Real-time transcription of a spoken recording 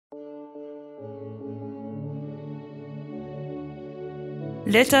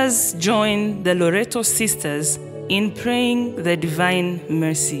Let us join the Loreto sisters in praying the Divine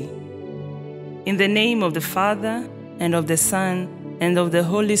Mercy. In the name of the Father, and of the Son, and of the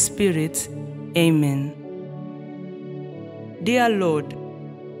Holy Spirit, Amen. Dear Lord,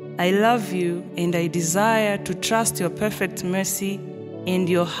 I love you and I desire to trust your perfect mercy and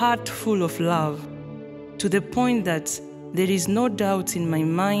your heart full of love, to the point that there is no doubt in my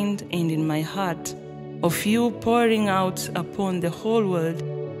mind and in my heart of you pouring out upon the whole world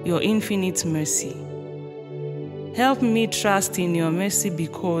your infinite mercy. Help me trust in your mercy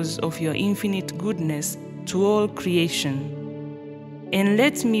because of your infinite goodness to all creation. And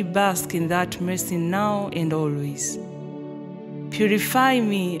let me bask in that mercy now and always. Purify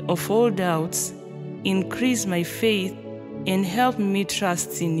me of all doubts, increase my faith, and help me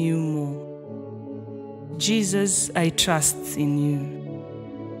trust in you more. Jesus, I trust in you.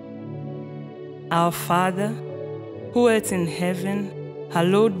 Our Father, who art in heaven,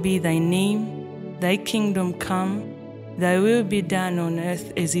 hallowed be thy name. Thy kingdom come, thy will be done on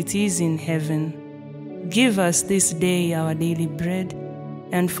earth as it is in heaven. Give us this day our daily bread,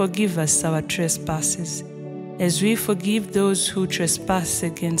 and forgive us our trespasses, as we forgive those who trespass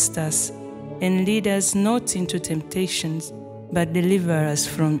against us. And lead us not into temptations, but deliver us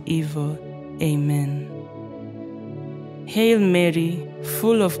from evil. Amen. Hail Mary,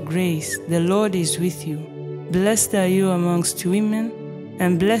 full of grace, the Lord is with you. Blessed are you amongst women,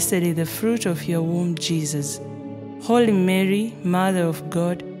 and blessed is the fruit of your womb, Jesus. Holy Mary, Mother of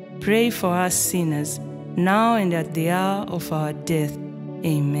God, pray for us sinners, now and at the hour of our death.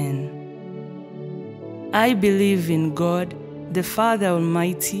 Amen. I believe in God, the Father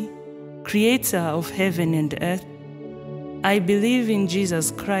Almighty, creator of heaven and earth. I believe in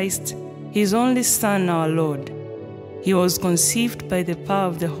Jesus Christ, his only Son, our Lord. He was conceived by the power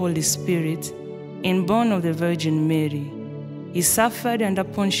of the Holy Spirit and born of the Virgin Mary. He suffered under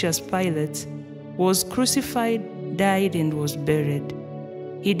Pontius Pilate, was crucified, died, and was buried.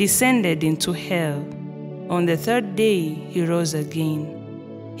 He descended into hell. On the third day he rose again.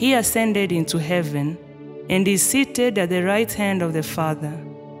 He ascended into heaven and is seated at the right hand of the Father.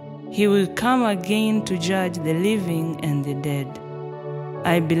 He will come again to judge the living and the dead.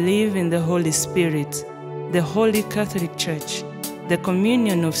 I believe in the Holy Spirit, the Holy Catholic Church, the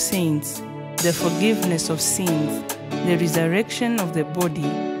communion of saints, the forgiveness of sins, the resurrection of the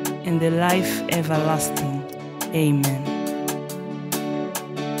body, and the life everlasting. Amen.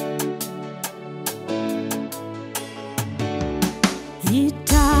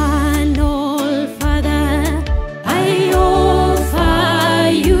 Eternal Father, I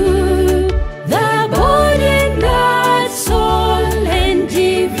offer you the body, blood, soul, and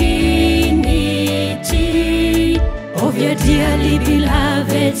divinity of your dearly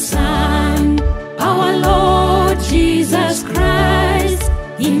beloved Son, our Lord Jesus Christ,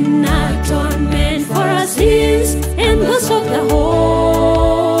 in atonement for our sins and those of the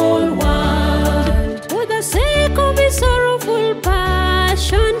whole world. For the sake of his sorrowful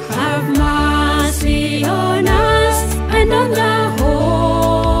passion, have mercy on us and on the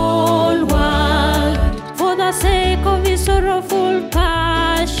whole world. For the sake of his sorrowful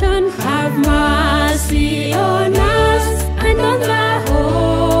passion, have mercy on us and on the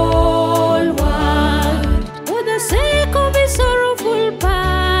whole world. For the sake of his sorrowful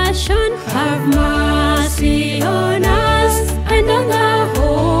passion, have mercy on us and on the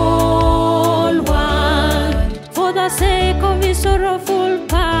whole world. For the sake of his sorrowful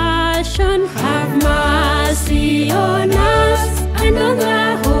passion, have mercy on us and on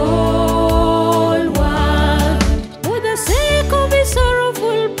the whole world. For the sake of his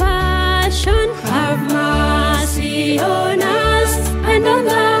sorrowful passion, have mercy on us and on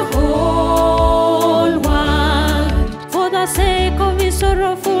the whole world. For the sake of his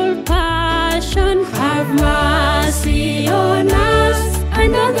sorrowful passion, have mercy on us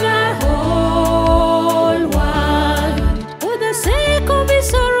and on the whole world. For the sake of his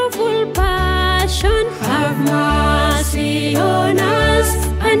sorrowful passion, have mercy on us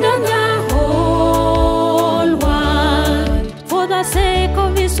and on the whole world. For the sake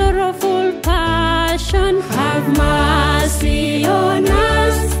of his sorrowful passion, have mercy on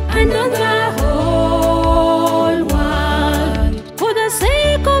us and on the whole world. For the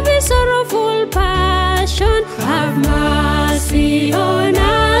sake of his sorrowful passion, have mercy on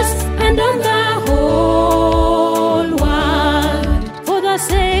us and on the whole world. For the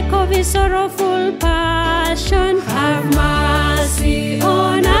sake of his sorrowful passion, have mercy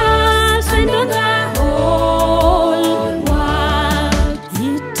on us and on the whole world.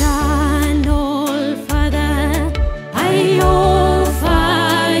 Eternal Father, I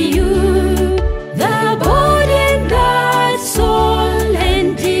offer you the body, blood, soul, and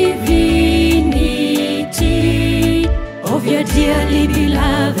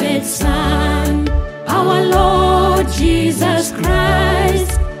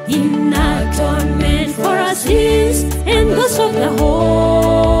in atonement for our sins and those of the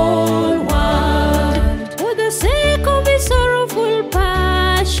whole world. For the sake of his sorrowful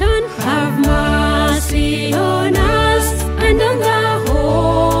passion, have mercy on us and on the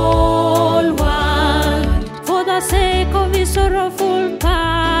whole world. For the sake of his sorrowful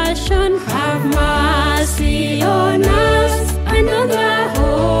passion, have mercy on us and on the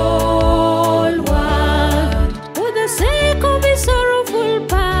whole world. For the sake of his sorrowful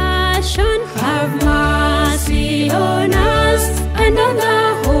passion, have mercy on us and on the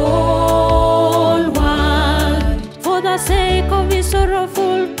whole world. For the sake of his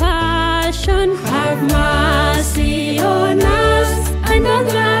sorrowful passion, have mercy on us and on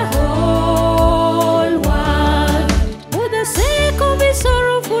the whole world. For the sake of his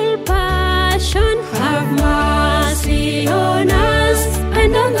sorrowful passion, have mercy on us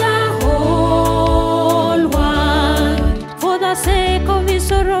and on the whole world. For the sake of his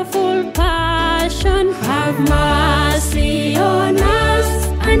sorrowful passion, have mercy on us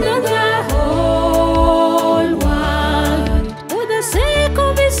and on the whole world. For the sake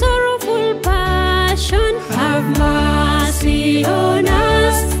of his sorrowful passion, have mercy on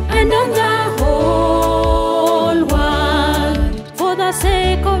us and on the whole world. For the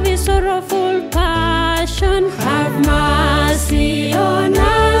sake of his sorrowful passion, have mercy on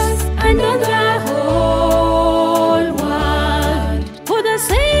us and on the whole world. For the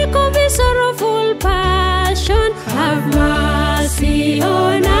sake of his sorrowful passion, have mercy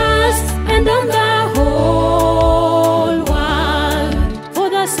on us and on the whole world. For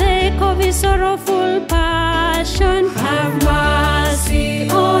the sake of his sorrowful passion, have mercy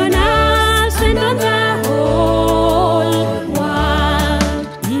on us and on the whole world.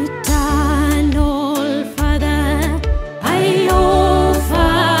 Eternal Father, I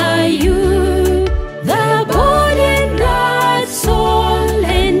offer you the body and blood, soul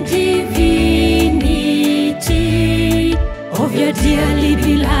and divinity of your dearly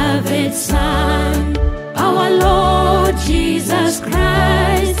beloved Son, our Lord Jesus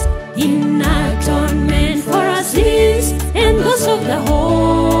Christ, in atonement for our sins and those of the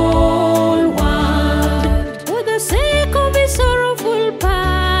whole world. For the sake of his sorrowful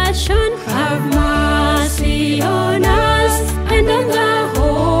passion, have mercy on us and on the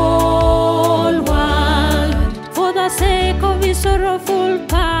whole world. For the sake of his sorrowful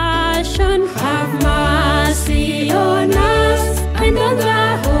passion, have mercy on us and on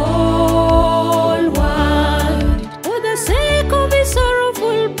the whole world. For the sake of his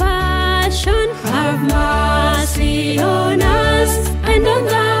sorrowful passion, have mercy on us and on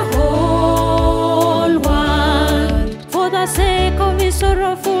the whole world. For the sake of his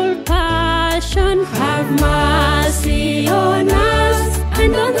sorrowful passion, have mercy on us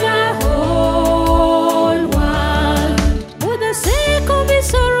and on the whole world. For the sake of his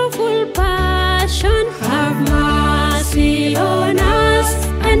sorrowful passion, have mercy on us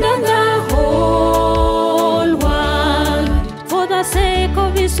and on the whole world. For the sake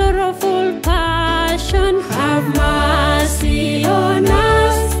of his sorrowful passion, have mercy on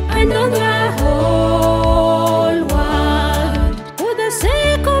us and on the whole world. For the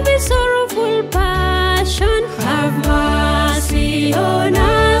sake of his sorrowful passion, have mercy on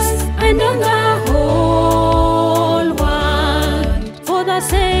us and on the whole world. For the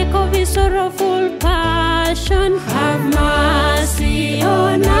sake of his sorrowful passion, have mercy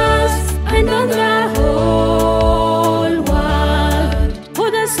on us and on the whole world. For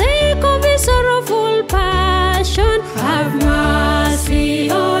the sake of his sorrowful passion, have mercy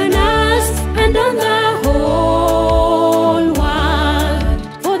on us and on the whole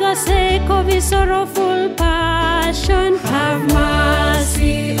world. For the sake of his sorrowful passion, have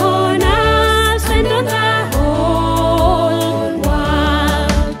mercy on us and on the whole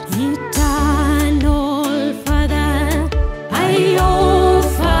world. Eternal Father, I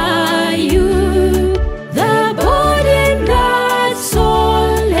offer you the body and blood,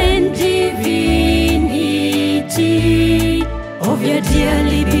 soul and divinity of your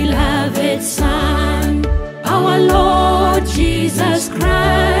dearly beloved Son, our Lord Jesus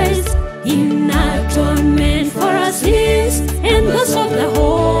Christ, in atonement for our sins and those of the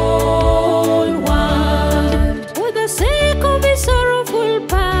whole world. For the sake of his sorrowful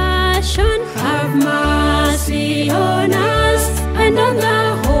passion, have mercy on us and on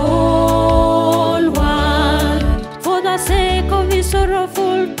the whole world. For the sake of his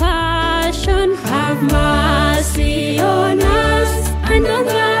sorrowful passion, have mercy on us and on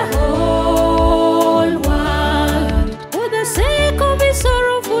the whole world. For the sake of his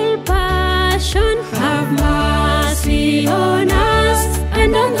sorrowful passion, have mercy on us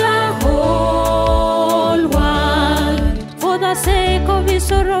and on the sake of his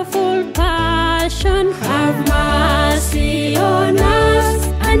sorrowful passion, have mercy on us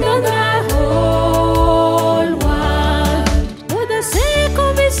and on the whole world. For the sake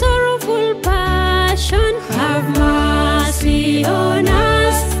of his sorrowful passion, have mercy on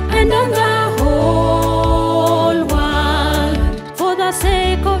us and on the whole world. For the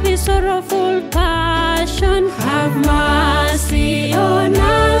sake of his sorrowful passion, have mercy on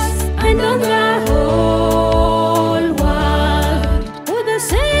us and on the whole world. For the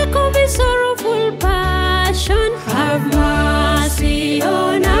sake of his sorrowful passion, have mercy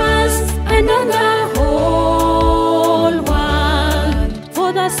on us and on the whole world.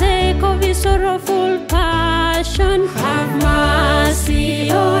 For the sake of his sorrowful passion, have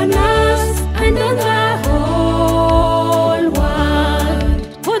mercy on us and on the whole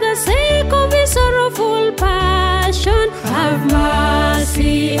world. For the sake of his sorrowful passion, have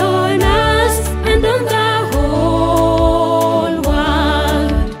mercy on us and on the whole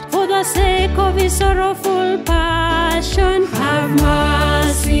world. For the sake of his sorrowful passion, have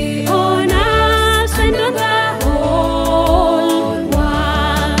mercy on us and on the whole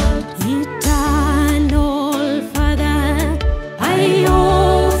world. Eternal Father, I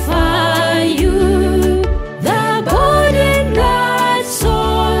offer you the body, blood,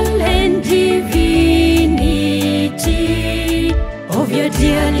 soul, and divinity of your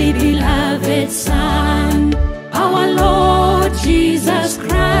dearly beloved Son, our Lord Jesus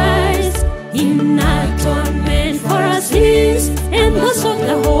Christ, in atonement for our sins and those of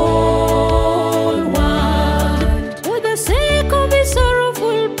the whole world. For the sake of his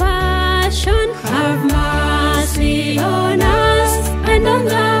sorrowful passion, have mercy on us and on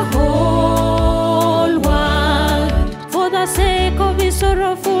the whole world. For the sake of his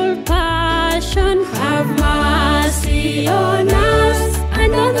sorrowful passion, have mercy on us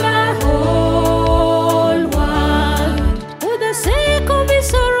and on the whole world. For the sake of his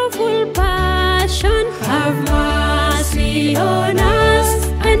sorrowful passion, have mercy on us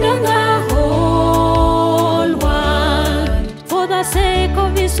and on the whole world. For the sake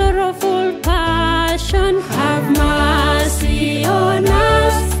of his sorrowful passion, have mercy on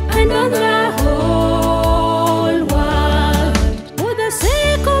us and on the whole world. For the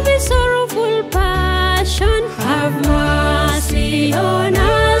sake of his sorrowful passion, have mercy on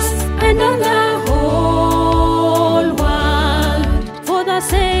us and on the whole world. For the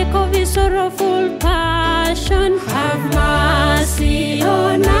sake of his sorrowful passion, have mercy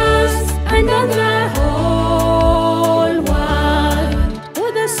on us and on the whole world.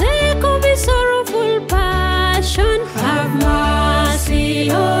 For the sake of his sorrowful passion, have mercy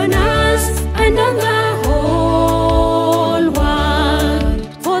on us and on the whole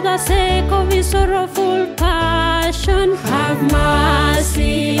world. For the sake of his sorrowful passion, have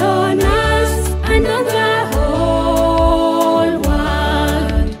mercy on us and on the whole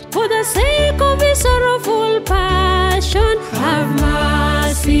world. For the sake of his sorrowful passion, have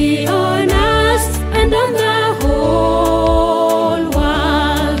mercy on us and on the whole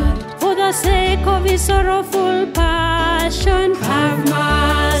world. For the sake of his sorrowful passion, have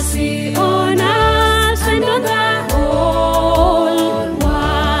mercy on us and on the whole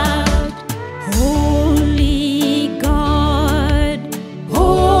world. Holy God,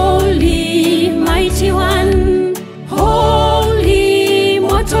 holy mighty one, holy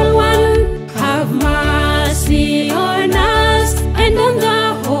mortal one, have mercy on us and on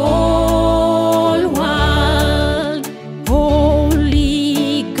the whole world.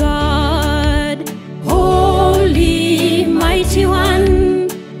 Holy God, holy mighty one,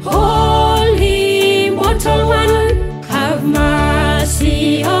 holy mortal one, have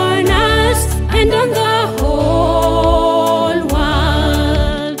mercy on us and on the whole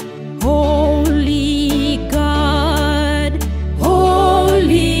world. Holy God,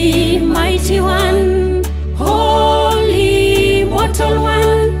 holy mighty one, holy mortal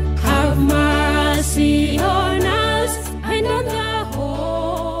one,